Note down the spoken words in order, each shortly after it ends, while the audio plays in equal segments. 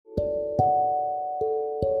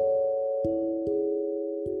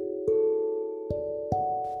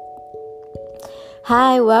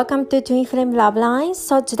Hi, welcome to Twin Flame Love Lines.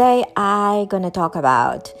 So today I'm gonna talk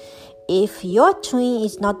about if your twin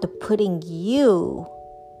is not putting you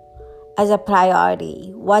as a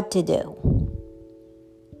priority, what to do.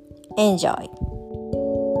 Enjoy.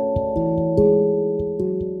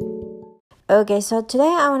 Okay, so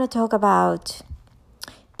today I want to talk about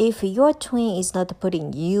if your twin is not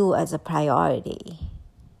putting you as a priority,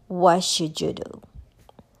 what should you do?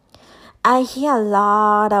 I hear a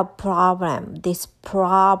lot of this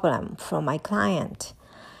problem from my client.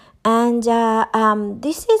 And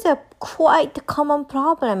this is a quite common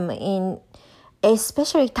problem in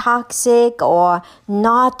especially toxic or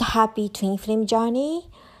not happy twin flame journey.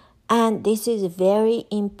 And this is very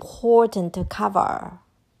important to cover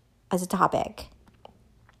as a topic.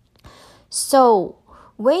 So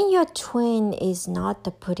when your twin is not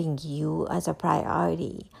putting you as a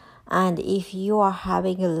priority, and if you are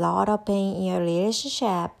having a lot of pain in your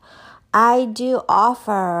relationship, I do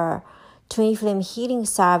offer Twin Flame Healing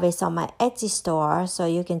Service on my Etsy store, so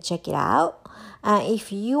you can check it out. And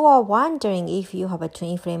if you are wondering if you have a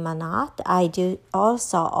Twin Flame or not, I do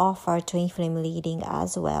also offer Twin Flame Leading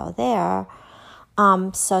as well there.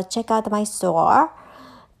 So check out my store.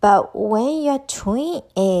 But when your twin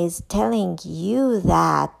is telling you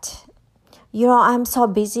that, I'm so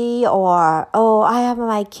busy, or, I have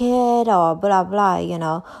my kid, or blah, blah,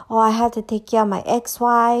 or I have to take care of my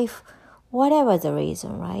ex-wife, whatever the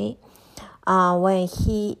reason, right? When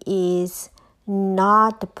he is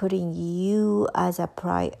not putting you as a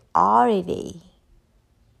priority,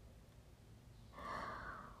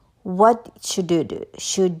 what should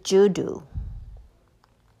you do?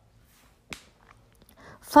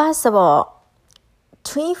 First of all,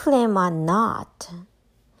 twin flame or not,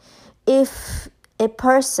 if a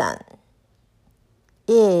person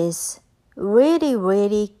is really,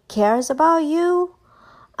 really cares about you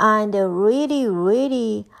and really,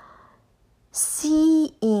 really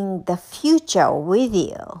seeing the future with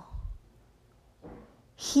you,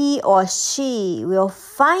 he or she will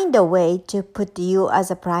find a way to put you as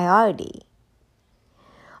a priority.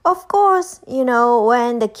 Of course,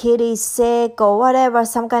 when the kid is sick or whatever,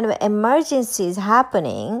 some kind of emergency is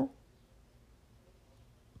happening,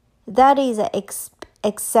 that is an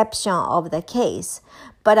exception of the case.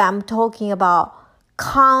 But I'm talking about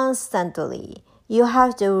constantly. You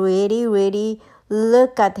have to really, really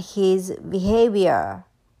look at his behavior.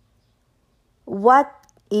 What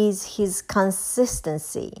is his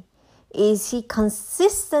consistency? Is he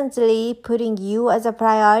consistently putting you as a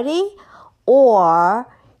priority, or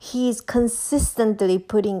he's consistently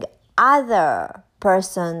putting other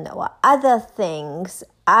person or other things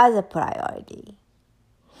as a priority?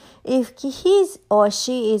 If he or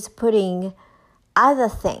she is putting other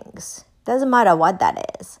things, doesn't matter what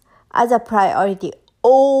that is, as a priority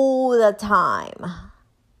all the time,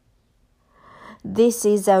 this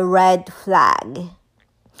is a red flag.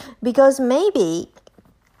 Because maybe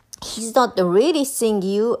he's not really seeing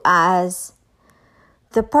you as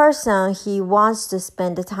the person he wants to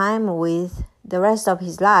spend the time with the rest of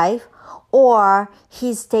his life, or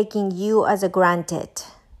he's taking you as a granted.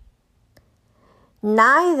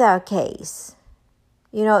 Neither case.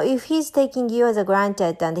 If he's taking you as a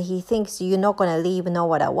granted and he thinks you're not going to leave no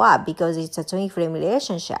matter what because it's a twin flame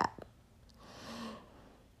relationship,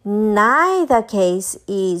 neither case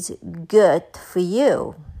is good for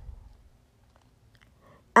you.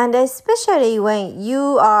 And especially when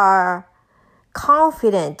you are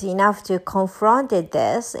confident enough to confront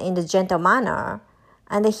this in a gentle manner,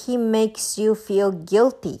 and he makes you feel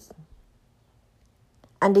guilty.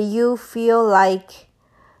 And you feel like,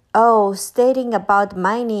 stating about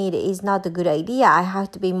my need is not a good idea. I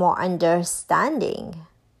have to be more understanding.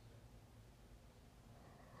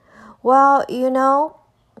 Well,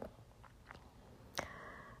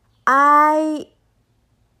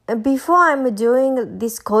 before I'm doing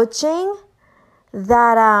this coaching,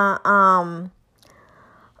 that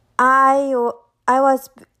I was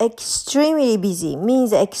extremely busy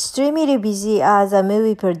as a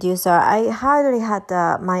movie producer. I hardly had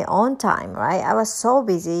my own time, right? I was so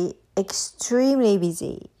busy, extremely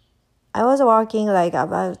busy. I was working like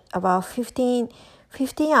about 15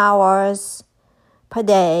 hours per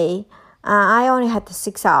day. I only had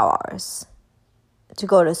 6 hours to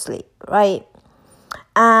go to sleep, right?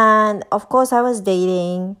 And of course I was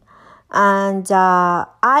dating, and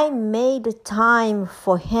I made time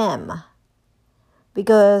for him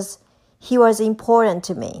because he was important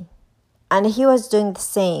to me, and he was doing the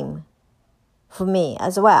same for me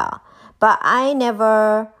as well. But I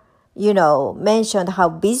never, mentioned how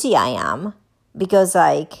busy I am, because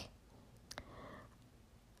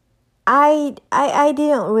I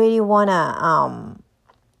didn't really want to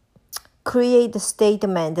create a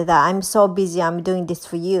statement that I'm so busy, I'm doing this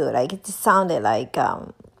for you. Like it sounded like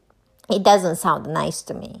it doesn't sound nice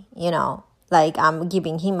to me, like I'm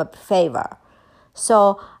giving him a favor.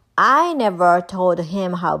 So I never told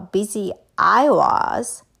him how busy I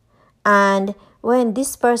was. And when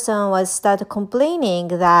this person was started complaining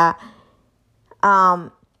that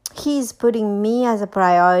he's putting me as a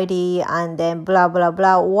priority and then blah, blah,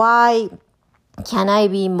 blah, why can I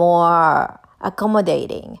be more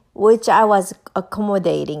accommodating? Which I was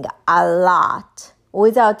accommodating a lot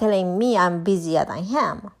without telling me I'm busier than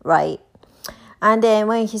him, right? And then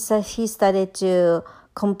when he started to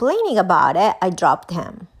complaining about it, I dropped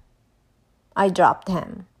him.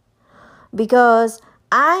 Because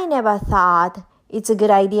I never thought it's a good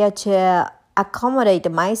idea to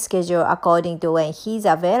accommodate my schedule according to when he's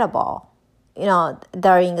available.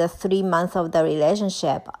 During the 3 months of the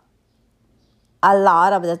relationship, a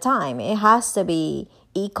lot of the time it has to be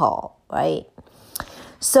equal, right?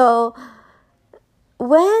 So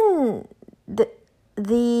when the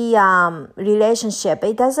relationship,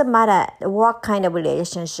 it doesn't matter what kind of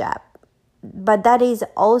relationship, but that is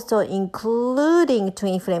also including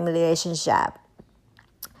twin flame relationship.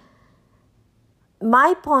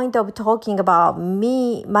 My point of talking about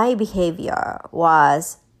my behavior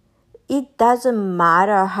was, it doesn't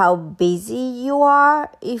matter how busy you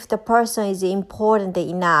are. If the person is important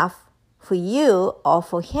enough for you or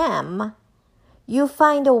for him, you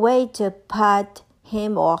find a way to put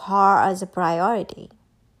him or her as a priority.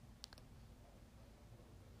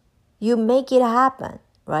 You make it happen,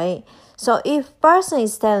 right? So if person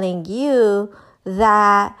is telling you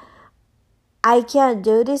that I can't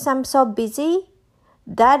do this, I'm so busy,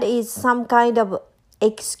 that is some kind of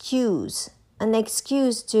excuse, an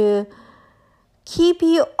excuse to keep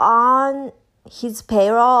you on his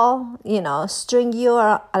payroll, string you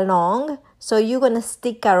along. So you're going to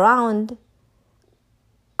stick around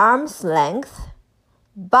arm's length,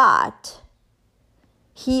 but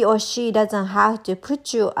he or she doesn't have to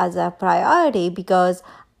put you as a priority because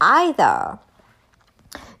either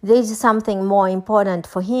there's something more important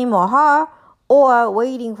for him or her, or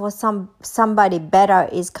waiting for somebody better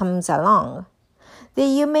is coming along.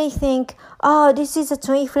 Then you may think, oh, this is a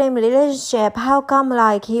twin flame relationship. How come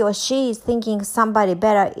like he or she is thinking somebody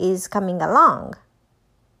better is coming along?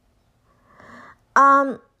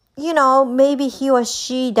 Maybe he or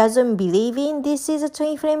she doesn't believe in this is a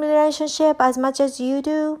twin flame relationship as much as you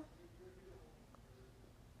do.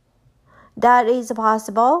 That is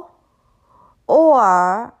possible.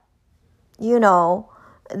 Or,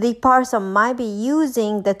 the person might be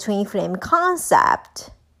using the twin flame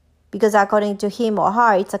concept because according to him or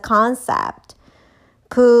her, it's a concept.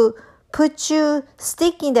 Put you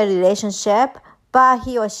stick in the relationship, but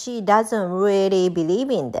he or she doesn't really believe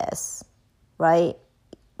in this, right?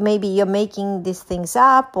 Maybe you're making these things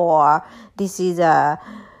up, or this is a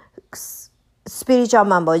spiritual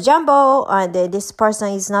mumbo jumbo, and this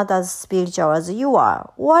person is not as spiritual as you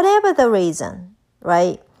are. Whatever the reason,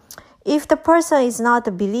 right? If the person is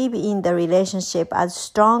not believing in the relationship as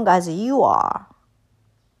strong as you are,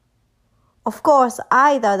 of course,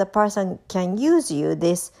 either the person can use you,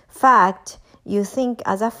 this fact you think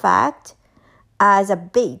as a fact, as a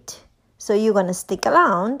bait. So you're going to stick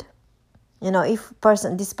around, if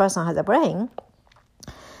this person has a brain,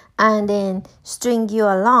 and then string you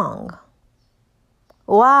along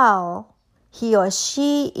while he or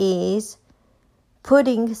she is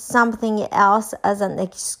putting something else as an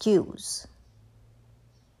excuse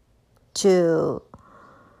to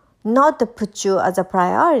not to put you as a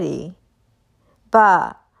priority.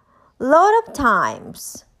 But a lot of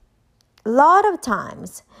times,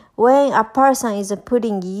 when a person is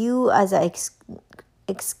putting you as a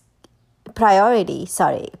priority,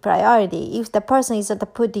 if the person is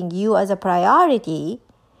not putting you as a priority,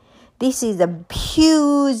 this is a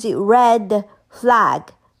huge red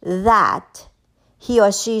flag that he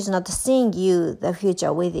or she is not seeing you, the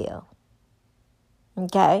future with you.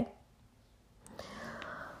 Okay?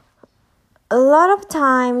 A lot of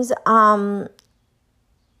times,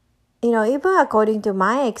 even according to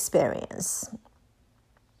my experience,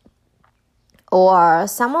 or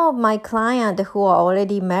some of my clients who are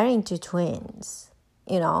already married to twins,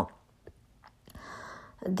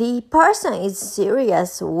 the person is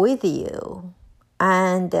serious with you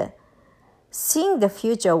and seeing the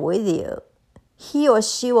future with you. He or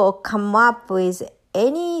she will come up with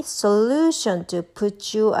any solution to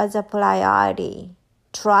put you as a priority.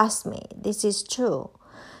 Trust me, this is true.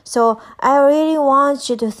 So I really want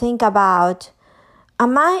you to think about,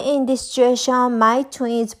 am I in this situation, my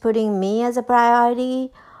twin is putting me as a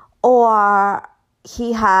priority, or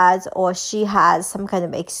he has or she has some kind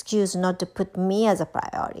of excuse not to put me as a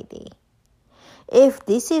priority. If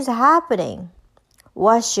this is happening,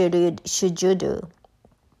 what should you do?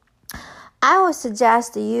 I would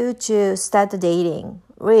suggest you to start dating,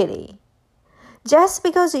 really. Just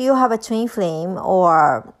because you have a twin flame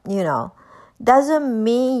or, doesn't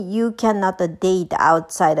mean you cannot date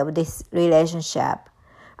outside of this relationship.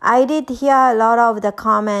 I did hear a lot of the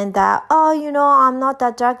comment that, I'm not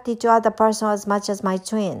attracted to other person as much as my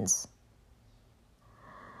twins.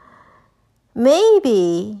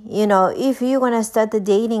 Maybe, if you're going to start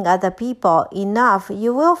dating other people enough,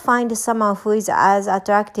 you will find someone who is as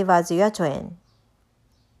attractive as your twin.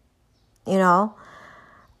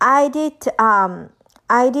 I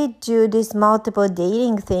did do this multiple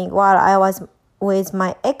dating thing while I was with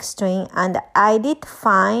my ex-twin, and I did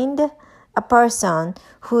find a person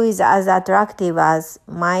who is as attractive as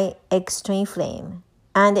my ex-twin flame.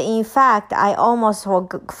 And in fact, I almost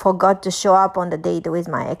forgot to show up on the date with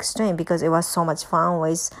my ex-twin because it was so much fun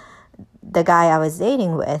with the guy I was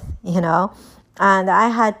dating with, And I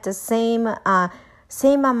had the same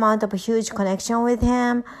amount of huge connection with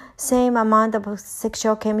him, same amount of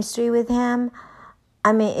sexual chemistry with him.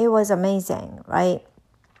 I mean, it was amazing, right?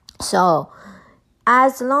 So,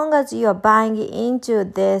 as long as you're buying into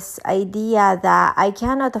this idea that I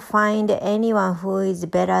cannot find anyone who is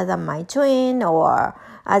better than my twin or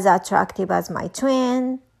as attractive as my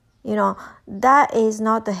twin, that is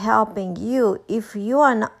not helping you if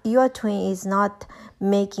your twin is not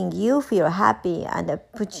making you feel happy and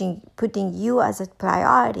putting you as a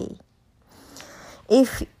priority.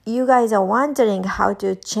 If you guys are wondering how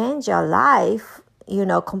to change your life,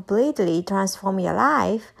 completely transform your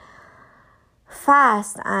life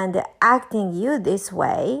fast and acting you this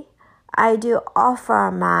way, I do offer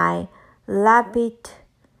my rapid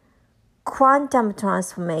quantum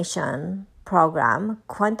transformation program,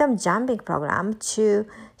 quantum jumping program, to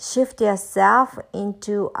shift yourself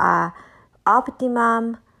into a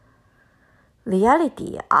optimum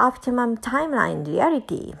reality, optimum timeline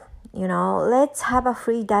reality. Let's have a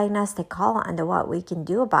free diagnostic call and what we can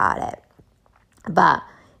do about it. But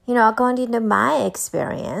according to my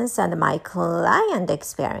experience and my client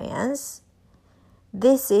experience,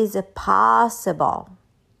 this is possible.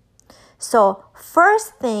 So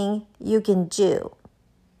first thing you can do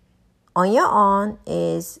on your own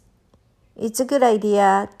is it's a good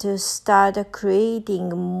idea to start creating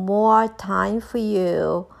more time for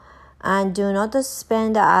you and do not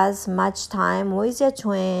spend as much time with your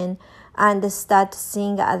twin and start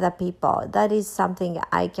seeing other people. That is something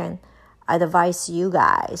I can advise you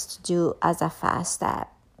guys to do as a first step.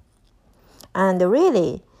 And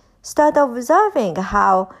really start observing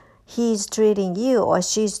how he's treating you or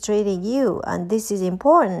she's treating you. And this is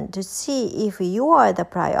important to see if you are the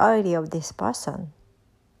priority of this person.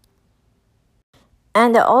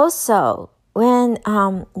 And also, when,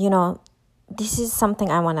 this is something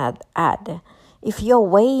I want to add. If you're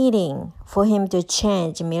waiting for him to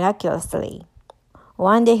change miraculously,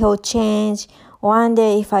 one day he'll change. One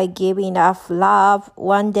day if I give enough love,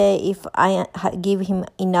 one day if I give him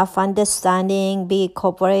enough understanding, be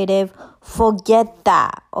cooperative, forget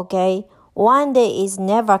that, okay? One day is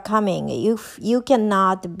never coming. You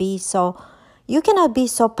cannot be so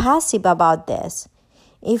passive about this.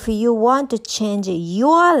 If you want to change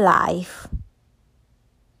your life,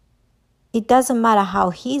 it doesn't matter how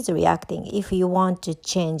he's reacting. If you want to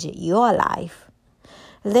change your life,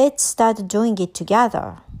 let's start doing it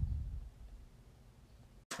together.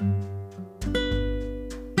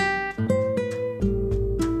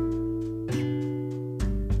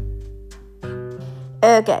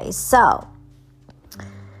 Okay, so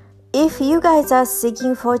if you guys are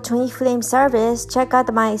seeking for twin flame service, check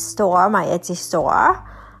out my store, my Etsy store.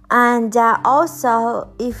 And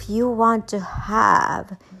also, if you want to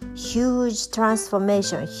have huge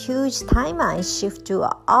transformation, huge timeline shift to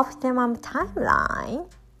optimum timeline,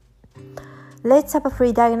 let's have a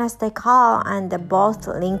free diagnostic call, and both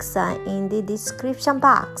links are in the description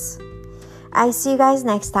box. I see you guys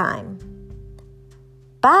next time.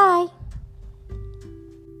 Bye.